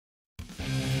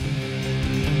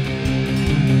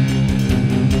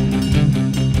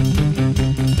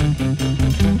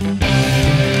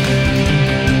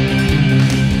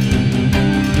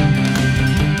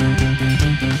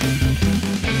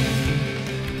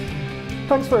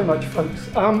Thanks very much, folks.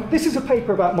 This is a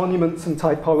paper about monuments and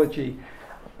typology,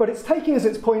 but it's taking as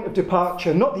its point of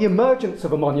departure not the emergence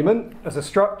of a monument as a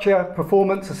structure,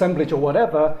 performance, assemblage, or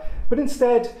whatever, but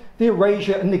instead the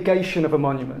erasure and negation of a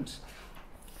monument.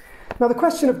 Now, the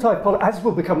question of typology, as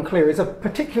will become clear, is a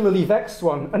particularly vexed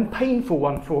one and painful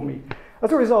one for me,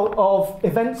 as a result of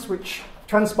events which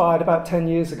transpired about 10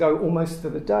 years ago, almost to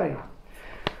the day.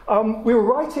 We were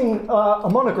writing a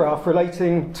monograph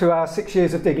relating to our 6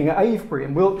 years of digging at Avebury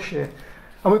in Wiltshire,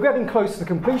 and we were getting close to the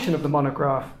completion of the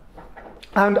monograph.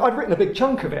 And I'd written a big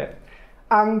chunk of it,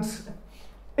 and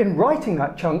in writing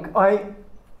that chunk, I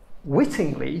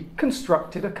wittingly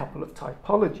constructed a couple of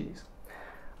typologies,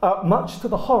 much to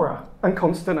the horror and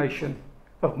consternation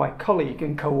of my colleague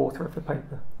and co-author of the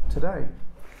paper today.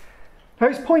 Now,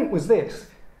 his point was this: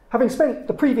 having spent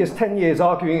the previous 10 years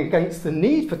arguing against the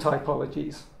need for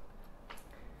typologies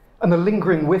and the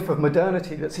lingering whiff of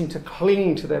modernity that seemed to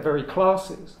cling to their very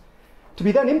classes, to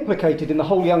be then implicated in the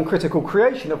wholly uncritical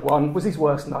creation of one was his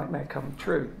worst nightmare come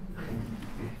true.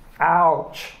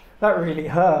 Ouch, that really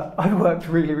hurt. I worked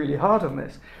really, really hard on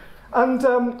this. And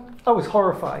I was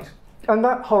horrified. And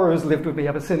that horror has lived with me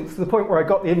ever since, to the point where I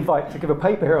got the invite to give a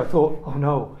paper here. I thought, oh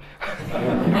no,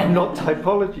 not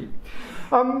typology.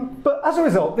 But as a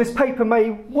result, this paper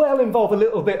may well involve a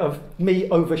little bit of me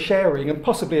oversharing and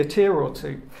possibly a tear or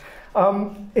two.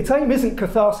 Its aim isn't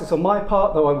catharsis on my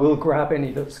part, though I will grab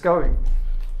any that's going.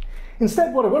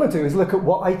 Instead, what I want to do is look at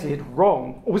what I did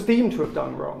wrong, or was deemed to have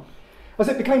done wrong, as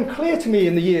it became clear to me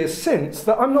in the years since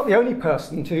that I'm not the only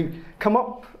person to come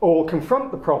up or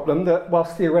confront the problem that,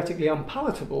 whilst theoretically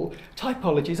unpalatable,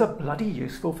 typologies are bloody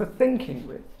useful for thinking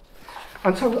with.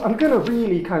 And so I'm going to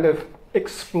really kind of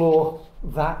explore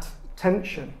that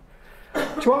tension.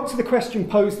 To answer the question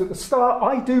posed at the start,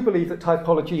 I do believe that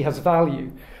typology has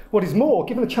value. What is more,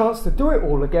 given a chance to do it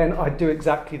all again, I'd do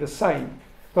exactly the same.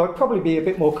 Though I'd probably be a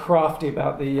bit more crafty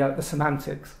about the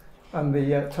semantics and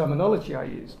the terminology I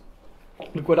use.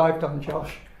 Look what I've done,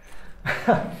 Josh.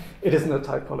 It isn't a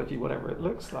typology, whatever it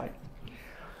looks like.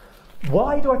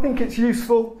 Why do I think it's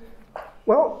useful?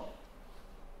 Well,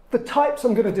 the types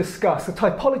I'm going to discuss, the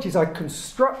typologies I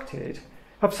constructed,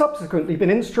 have subsequently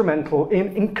been instrumental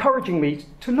in encouraging me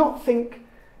to not think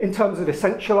in terms of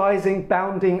essentializing,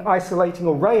 bounding, isolating,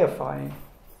 or reifying,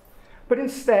 but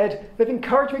instead they've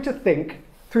encouraged me to think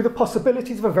through the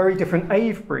possibilities of a very different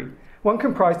Avebury, one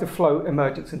comprised of flow,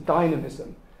 emergence, and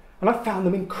dynamism. And I found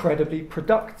them incredibly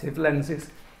productive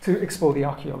lenses to explore the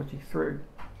archaeology through.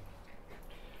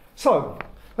 So,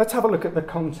 let's have a look at the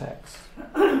context.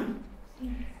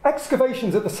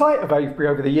 Excavations at the site of Avebury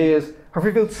over the years have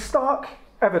revealed stark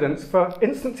evidence for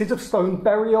instances of stone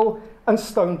burial and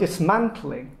stone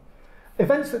dismantling,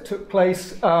 events that took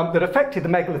place that affected the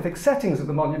megalithic settings of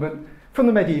the monument from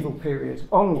the medieval period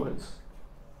onwards.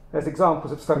 There's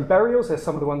examples of stone burials, there's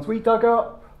some of the ones we dug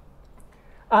up,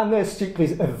 and there's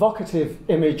Stukely's evocative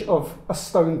image of a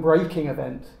stone breaking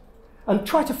event. And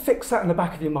try to fix that in the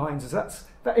back of your minds, as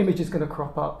that image is going to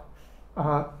crop up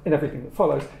in everything that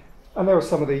follows. And there are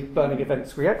some of the burning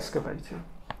events we excavated.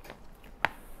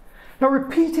 Now,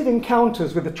 repeated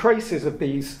encounters with the traces of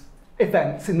these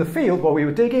events in the field while we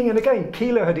were digging, and again,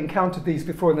 Keeler had encountered these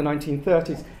before in the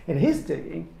 1930s in his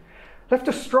digging, left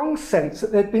a strong sense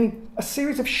that there'd been a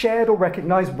series of shared or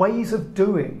recognised ways of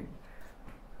doing,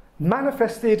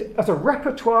 manifested as a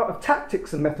repertoire of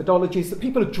tactics and methodologies that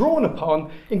people had drawn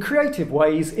upon in creative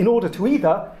ways in order to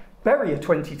either bury a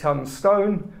 20-ton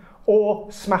stone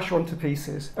or smash one to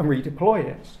pieces and redeploy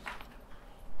it.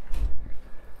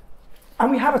 And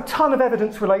we have a ton of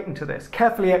evidence relating to this,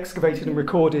 carefully excavated and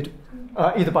recorded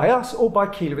either by us or by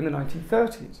Keeler in the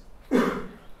 1930s.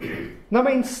 Now, my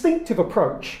instinctive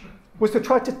approach was to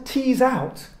try to tease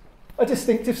out a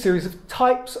distinctive series of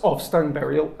types of stone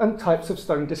burial and types of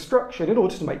stone destruction in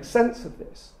order to make sense of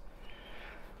this,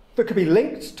 that could be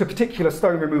linked to particular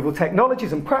stone removal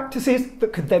technologies and practices,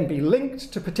 that could then be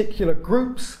linked to particular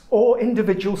groups or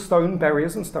individual stone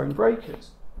buriers and stone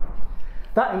breakers.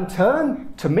 That in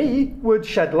turn, to me, would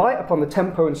shed light upon the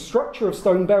tempo and structure of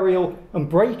stone burial and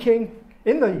breaking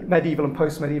in the medieval and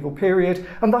post-medieval period,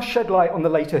 and thus shed light on the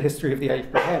later history of the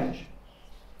Avebury henge.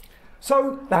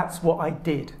 So that's what I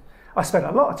did. I spent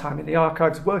a lot of time in the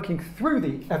archives working through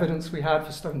the evidence we had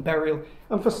for stone burial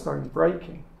and for stone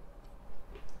breaking.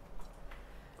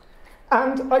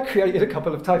 And I created a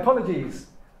couple of typologies.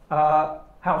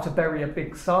 How to bury a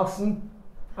big sarsen.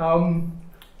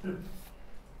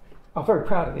 I'm very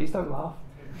proud of these, don't laugh.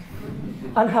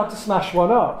 And how to smash one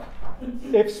up,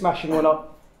 if smashing one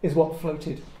up is what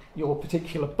floated your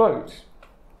particular boat.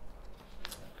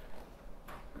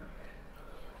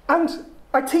 And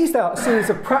I teased out a series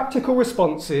of practical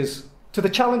responses to the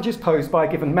challenges posed by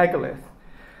a given megalith,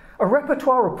 a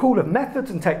repertoire or pool of methods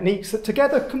and techniques that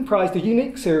together comprised a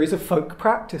unique series of folk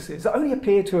practices that only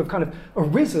appear to have kind of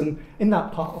arisen in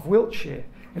that part of Wiltshire.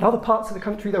 In other parts of the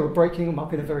country, they were breaking them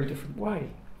up in a very different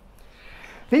way.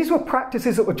 These were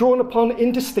practices that were drawn upon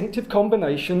in distinctive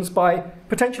combinations by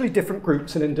potentially different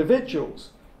groups and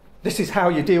individuals. This is how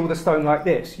you deal with a stone like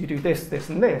this. You do this, this,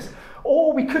 and this.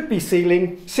 Or we could be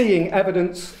seeing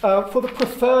evidence for the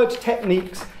preferred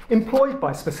techniques employed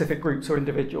by specific groups or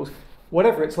individuals.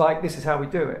 Whatever it's like, this is how we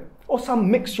do it. Or some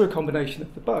mixture or combination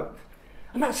of the both.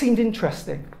 And that seemed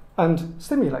interesting and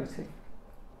stimulating.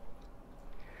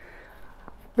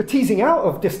 The teasing out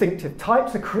of distinctive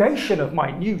types, the creation of my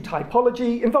new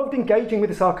typology, involved engaging with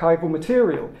this archival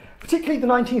material, particularly the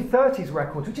 1930s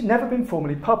records, which had never been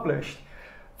formally published.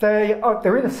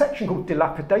 They're in a section called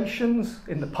Dilapidations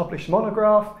in the published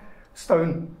monograph,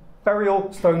 stone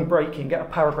burial, stone breaking, get a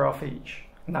paragraph each,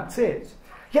 and that's it.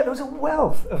 Yet there was a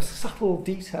wealth of subtle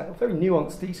detail, very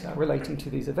nuanced detail relating to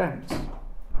these events.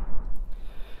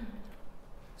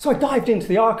 So I dived into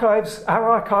the archives, our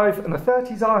archive and the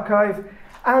 30s archive,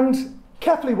 and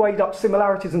carefully weighed up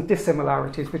similarities and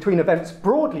dissimilarities between events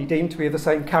broadly deemed to be of the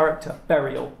same character,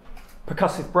 burial,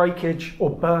 percussive breakage, or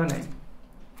burning,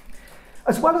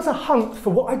 as well as a hunt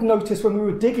for what I'd noticed when we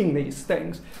were digging these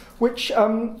things, which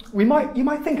you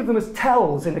might think of them as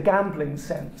tells in a gambling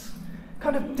sense,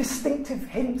 kind of distinctive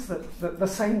hints that the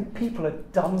same people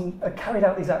had carried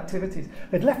out these activities.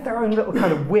 They'd left their own little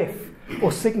kind of whiff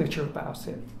or signature about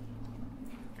it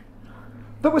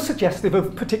that were suggestive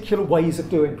of particular ways of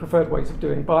doing, preferred ways of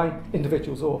doing by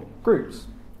individuals or groups.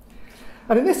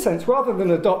 And in this sense, rather than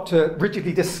adopt a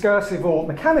rigidly discursive or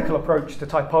mechanical approach to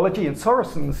typology in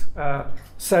Soroson's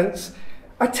sense,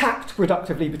 I tapped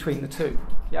reductively between the two.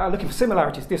 Yeah, looking for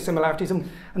similarities, dissimilarities, and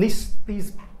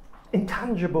these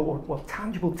intangible or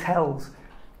tangible tells,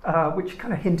 which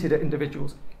kind of hinted at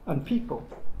individuals and people.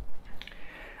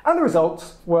 And the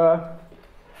results were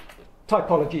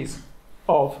typologies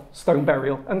of stone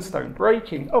burial and stone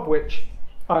breaking, of which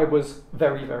I was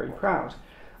very, very proud.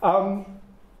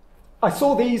 I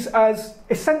saw these as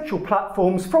essential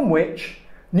platforms from which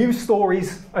new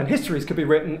stories and histories could be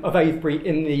written of Avebury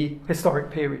in the historic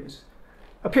period,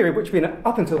 a period which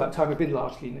up until that time had been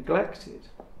largely neglected.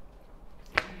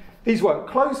 These weren't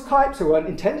closed types, they weren't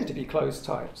intended to be closed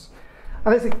types.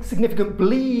 And there's a significant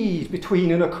bleed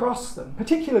between and across them,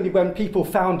 particularly when people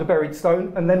found a buried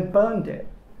stone and then burned it.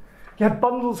 You had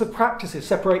bundles of practices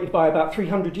separated by about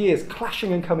 300 years,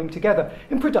 clashing and coming together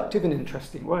in productive and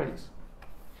interesting ways.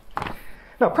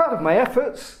 Now, proud of my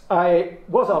efforts, I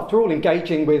was, after all,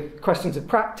 engaging with questions of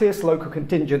practice, local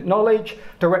contingent knowledge,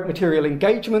 direct material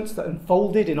engagements that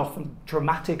unfolded in often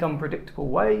dramatic, unpredictable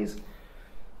ways.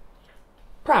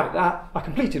 Proud of that, I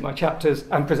completed my chapters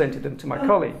and presented them to my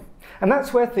colleague. And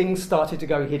that's where things started to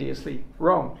go hideously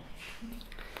wrong.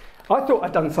 I thought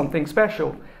I'd done something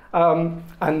special and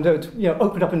had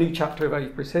opened up a new chapter of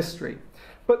Avebury's history.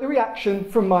 But the reaction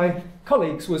from my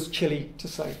colleagues was chilly, to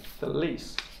say the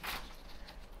least.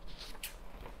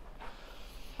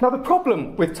 Now, the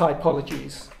problem with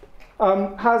typologies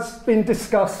has been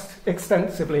discussed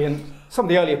extensively, and some of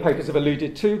the earlier papers have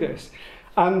alluded to this.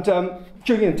 And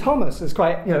Julian Thomas has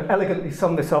quite elegantly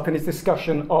summed this up in his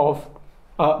discussion of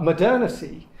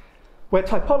modernity, where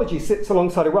typology sits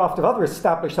alongside a raft of other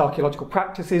established archaeological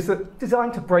practices that are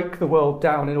designed to break the world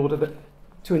down in order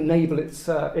to enable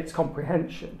its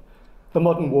comprehension, the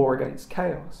modern war against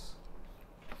chaos.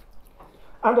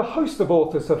 And a host of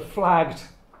authors have flagged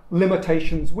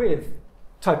limitations with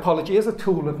typology as a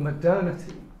tool of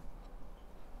modernity.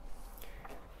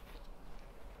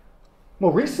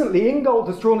 More recently, Ingold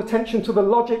has drawn attention to the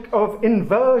logic of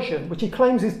inversion, which he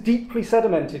claims is deeply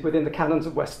sedimented within the canons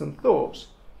of Western thought,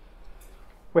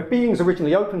 where beings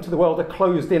originally open to the world are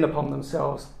closed in upon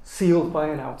themselves, sealed by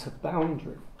an outer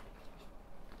boundary.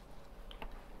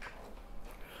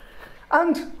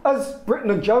 And as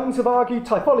Britton and Jones have argued,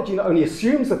 typology not only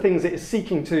assumes the things it is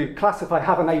seeking to classify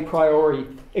have an a priori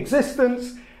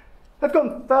existence, they've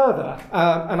gone further,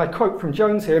 and I quote from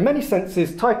Jones here, in many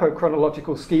senses,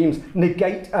 typochronological schemes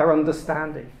negate our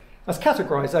understanding, as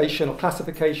categorization or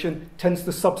classification tends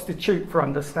to substitute for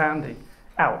understanding.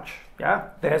 Ouch,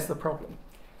 yeah, there's the problem.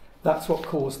 That's what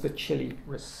caused the chilly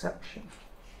reception.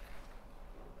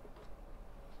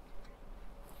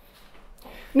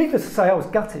 Needless to say, I was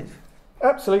gutted.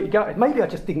 Absolutely gutted. Maybe I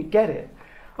just didn't get it.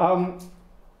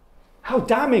 How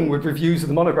damning would reviews of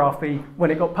the monograph be when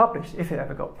it got published, if it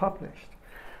ever got published?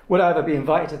 Would I ever be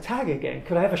invited to tag again?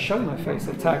 Could I ever show my face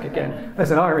at tag again? There's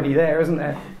an irony there, isn't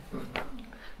there?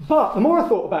 But the more I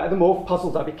thought about it, the more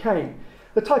puzzled I became.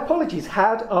 The typologies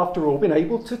had, after all, been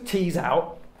able to tease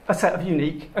out a set of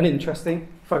unique and interesting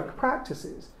folk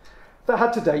practices that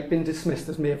had to date been dismissed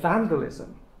as mere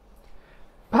vandalism.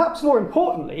 Perhaps more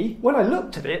importantly, when I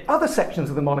looked at it, other sections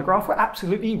of the monograph were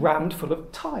absolutely rammed full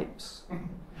of types.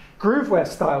 Grooveware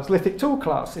styles, lithic tool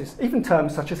classes, even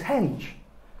terms such as henge.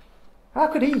 How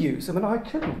could he use them and I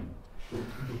couldn't?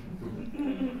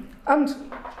 And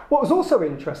what was also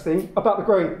interesting about the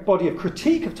growing body of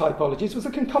critique of typologies was the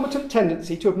concomitant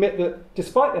tendency to admit that,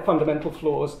 despite their fundamental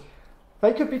flaws,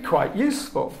 they could be quite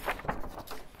useful.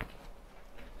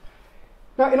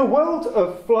 Now, in a world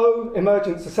of flow,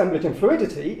 emergence, assemblage, and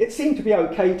fluidity, it seemed to be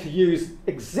okay to use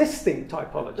existing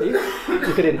typologies,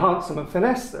 you could enhance them and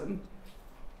finesse them,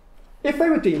 if they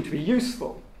were deemed to be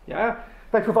useful. Yeah?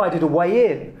 They provided a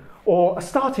way in, or a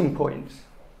starting point,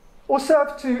 or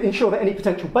served to ensure that any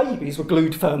potential babies were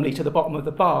glued firmly to the bottom of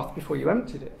the bath before you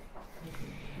emptied it.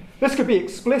 This could be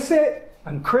explicit,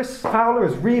 and Fowler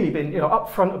has really been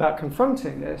upfront about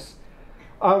confronting this,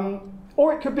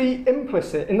 or it could be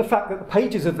implicit in the fact that the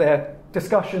pages of their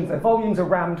discussions, their volumes, are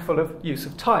rammed full of use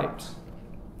of types.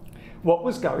 What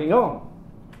was going on?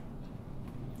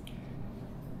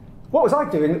 What was I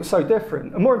doing that was so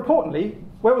different? And more importantly,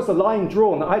 where was the line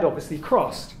drawn that I'd obviously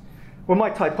crossed? Were my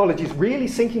typologies really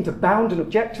sinking to bound and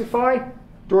objectify,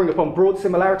 drawing upon broad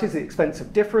similarities at the expense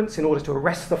of difference in order to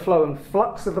arrest the flow and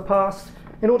flux of the past,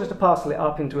 in order to parcel it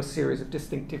up into a series of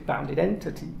distinctive bounded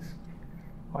entities?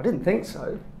 I didn't think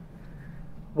so.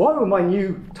 Why were my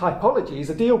new typologies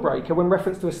a deal breaker when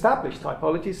reference to established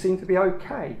typologies seemed to be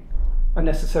okay, a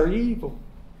necessary evil?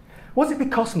 Was it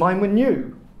because mine were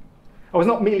new? I was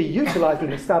not merely utilising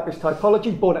an established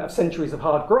typology born out of centuries of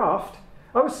hard graft.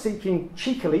 I was seeking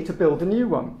cheekily to build a new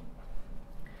one.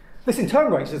 This in turn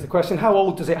raises the question, how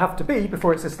old does it have to be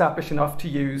before it's established enough to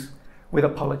use with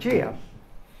apologia?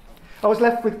 I was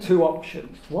left with two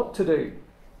options. What to do?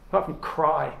 Apart from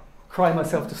cry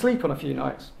myself to sleep on a few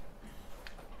nights.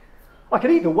 I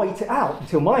could either wait it out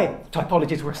until my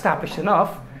typologies were established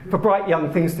enough for bright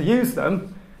young things to use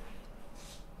them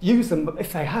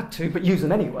if they had to, but use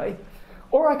them anyway.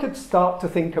 Or I could start to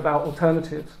think about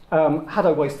alternatives. Had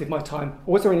I wasted my time?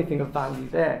 Or was there anything of value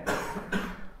there?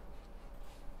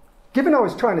 Given I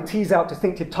was trying to tease out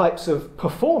distinctive types of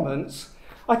performance,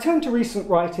 I turned to recent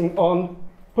writing on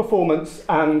performance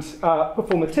and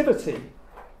performativity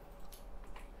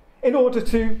in order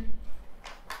to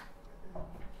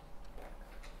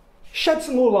shed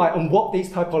some more light on what these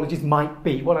typologies might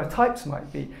be, what our types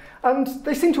might be. And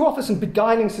they seem to offer some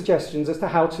beguiling suggestions as to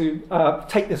how to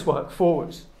take this work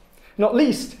forward, not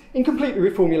least in completely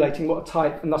reformulating what a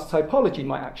type and thus typology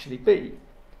might actually be.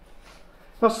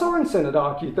 Now, Sorensen had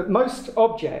argued that most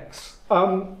objects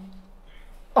are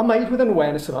made with an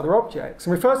awareness of other objects,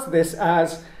 and refers to this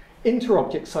as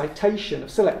inter-object citation of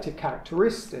selective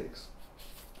characteristics.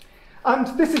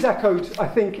 And this is echoed, I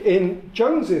think, in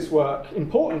Jones's work,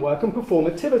 important work on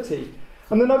performativity,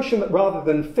 and the notion that rather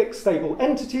than fixed stable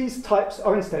entities, types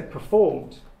are instead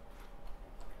performed.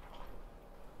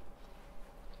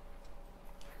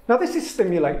 Now, this is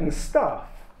stimulating stuff.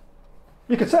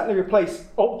 You could certainly replace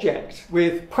object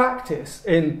with practice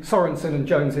in Sorensen and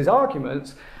Jones's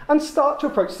arguments and start to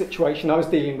approach the situation I was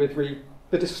dealing with,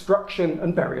 the destruction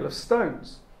and burial of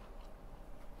stones.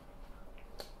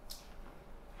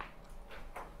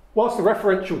 Whilst the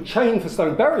referential chain for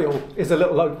stone burial is a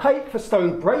little opaque, for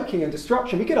stone breaking and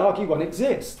destruction, we could argue one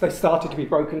exists. They started to be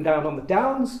broken down on the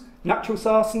downs, natural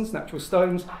sarsens, natural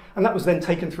stones, and that was then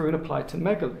taken through and applied to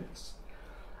megaliths.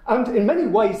 And in many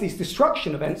ways, these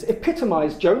destruction events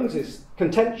epitomise Jones's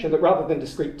contention that rather than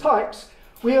discrete types,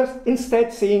 we are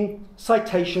instead seeing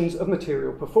citations of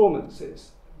material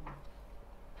performances.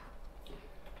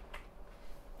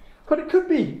 But it could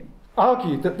be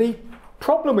argued that the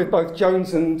problem with both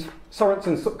Jones and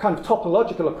Sorensen's kind of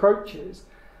topological approaches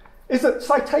is that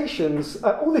citations,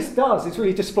 all this does is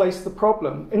really displace the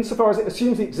problem, insofar as it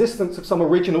assumes the existence of some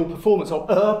original performance or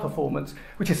a performance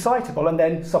which is citable and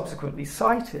then subsequently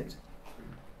cited.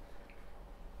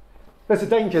 There's a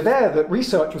danger there that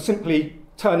research will simply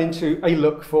turn into a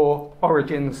look for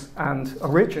origins and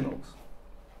originals.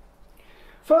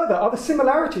 Further, are the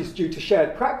similarities due to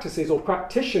shared practices or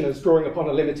practitioners drawing upon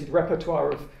a limited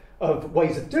repertoire of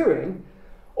ways of doing,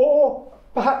 or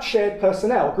perhaps shared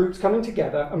personnel, groups coming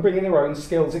together and bringing their own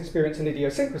skills, experience and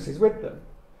idiosyncrasies with them?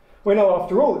 We know,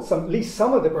 after all, that at least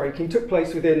some of the breaking took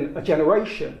place within a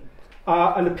generation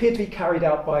and appeared to be carried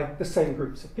out by the same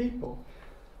groups of people.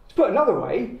 To put another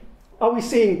way, are we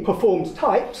seeing performed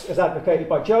types, as advocated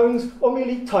by Jones, or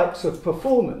merely types of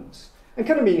performance? And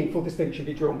can a meaningful distinction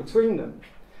be drawn between them?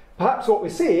 Perhaps what we're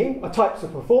seeing are types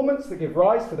of performance that give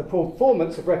rise to the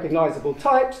performance of recognisable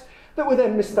types that were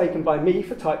then mistaken by me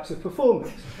for types of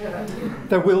performance.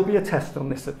 There will be a test on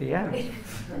this at the end.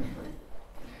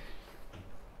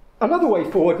 Another way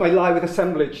forward may lie with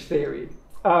assemblage theory,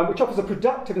 which offers a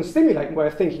productive and stimulating way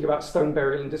of thinking about stone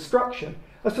burial and destruction,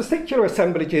 as particular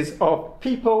assemblages of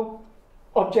people,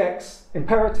 objects,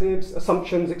 imperatives,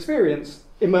 assumptions, experience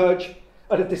emerge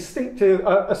at a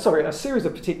series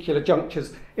of particular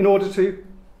junctures in order to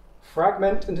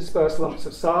fragment and disperse lumps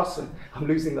of sarsen. I'm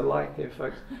losing the light here,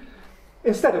 folks.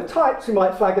 Instead of types, we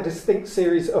might flag a distinct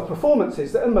series of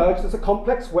performances that emerged as a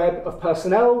complex web of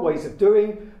personnel, ways of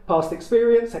doing, past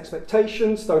experience,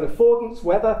 expectations, stone affordance,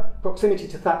 weather, proximity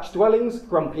to thatched dwellings,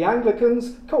 grumpy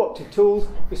Anglicans, co-opted tools,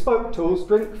 bespoke tools,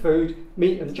 drink, food,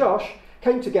 meat and Josh,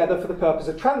 came together for the purpose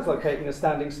of translocating a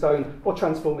standing stone or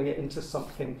transforming it into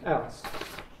something else.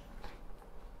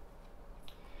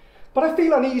 But I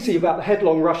feel uneasy about the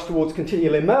headlong rush towards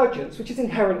continual emergence, which is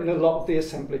inherent in a lot of the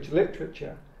assemblage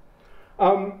literature.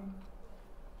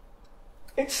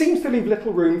 It seems to leave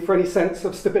little room for any sense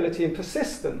of stability and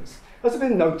persistence, as has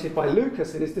been noted by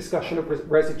Lucas in his discussion of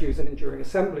residues and enduring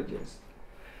assemblages.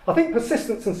 I think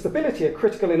persistence and stability are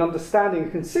critical in understanding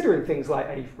and considering things like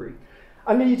Avebury,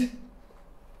 and need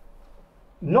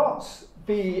not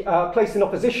be placed in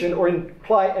opposition or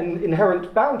imply an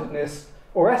inherent boundedness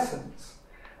or essence.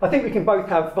 I think we can both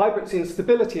have vibrancy and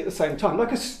stability at the same time,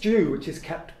 like a stew which is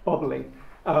kept bubbling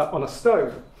on a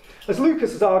stove. As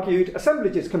Lucas has argued,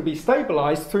 assemblages can be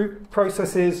stabilised through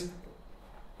processes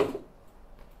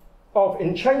of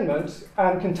enchainment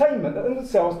and containment that are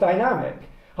themselves dynamic.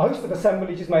 A host of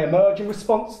assemblages may emerge in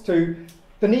response to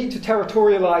the need to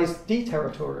territorialise,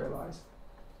 deterritorialise.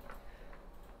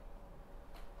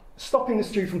 Stopping the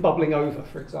stew from bubbling over,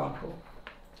 for example.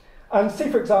 And see,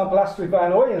 for example, Astrid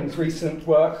van Ooyen's recent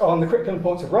work on the critical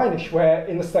importance of Rheinishware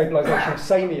in the stabilisation of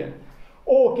Samian,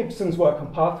 or Gibson's work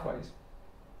on pathways.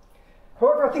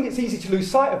 However, I think it's easy to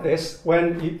lose sight of this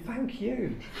when you... Thank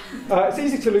you. It's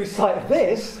easy to lose sight of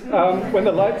this when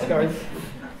the light's going,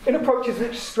 in approaches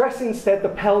which stress instead the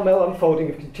pell-mell unfolding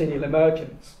of continual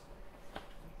emergence.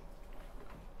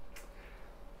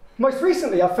 Most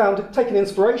recently, I've found taken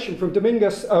inspiration from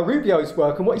Domingos Rubio's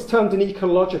work on what is termed an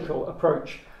ecological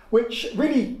approach, which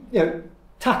really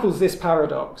tackles this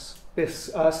paradox,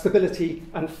 this stability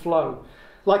and flow.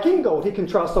 Like Ingold, he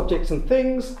contrasts objects and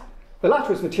things. The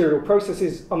latter as material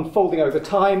processes unfolding over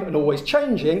time and always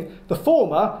changing. The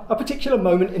former, a particular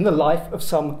moment in the life of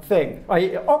something, i.e.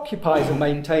 it occupies and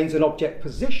maintains an object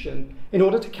position in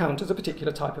order to count as a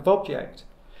particular type of object.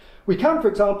 We can, for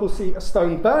example, see a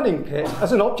stone burning pit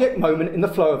as an object moment in the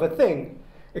flow of a thing.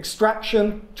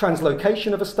 Extraction,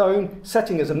 translocation of a stone,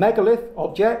 setting as a megalith,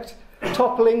 object,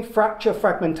 toppling, fracture,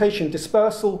 fragmentation,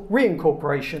 dispersal,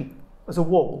 reincorporation as a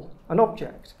wall, an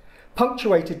object,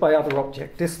 punctuated by other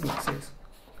object distances.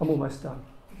 I'm almost done.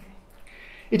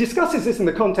 He discusses this in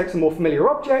the context of more familiar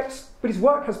objects, but his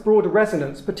work has broader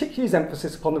resonance, particularly his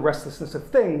emphasis upon the restlessness of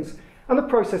things and the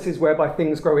processes whereby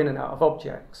things grow in and out of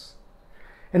objects.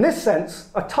 In this sense,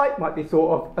 a type might be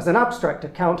thought of as an abstract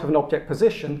account of an object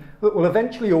position that will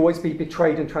eventually always be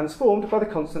betrayed and transformed by the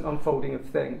constant unfolding of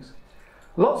things.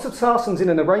 Lots of sarsens in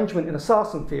an arrangement in a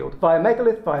sarsen field, via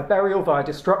megalith, via burial, via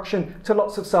destruction, to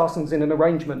lots of sarsens in an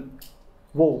arrangement,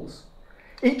 walls,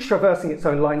 each traversing its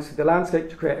own lines through the landscape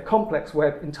to create a complex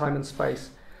web in time and space.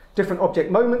 Different object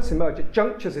moments emerge at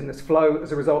junctures in this flow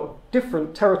as a result of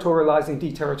different territorialising,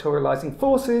 deterritorialising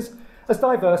forces, as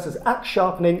diverse as axe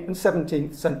sharpening and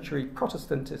 17th century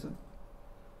Protestantism.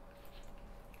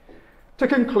 To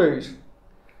conclude,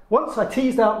 once I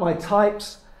teased out my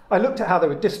types, I looked at how they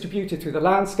were distributed through the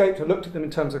landscape, I looked at them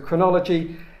in terms of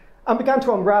chronology, and began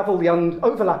to unravel the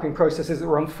overlapping processes that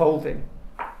were unfolding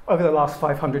over the last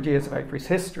 500 years of Avebury's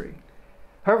history.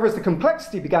 However, as the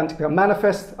complexity began to become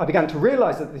manifest, I began to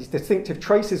realise that these distinctive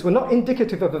traces were not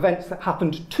indicative of events that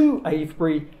happened to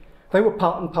Avebury. They were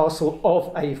part and parcel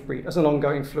of Avebury as an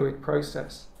ongoing fluid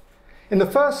process. In the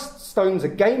first, stones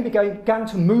again began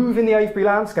to move in the Avebury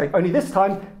landscape, only this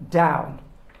time down.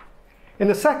 In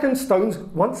the second, stones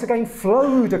once again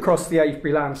flowed across the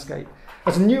Avebury landscape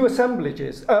as new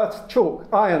assemblages, earth, chalk,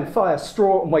 iron, fire,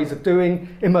 straw and ways of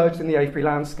doing emerged in the Avebury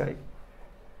landscape.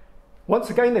 Once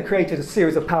again, they created a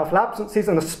series of powerful absences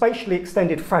and a spatially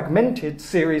extended, fragmented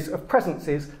series of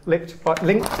presences linked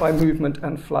by movement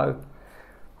and flow.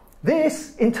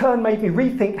 This, in turn, made me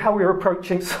rethink how we were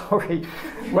approaching,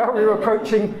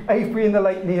 Avebury in the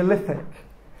late Neolithic.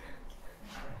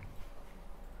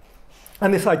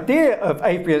 And this idea of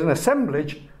Avebury as an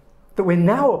assemblage that we're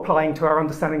now applying to our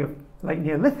understanding of late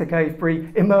Neolithic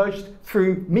Avebury, emerged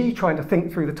through me trying to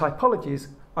think through the typologies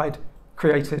I'd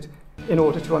created in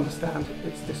order to understand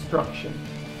its destruction.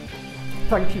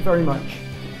 Thank you very much.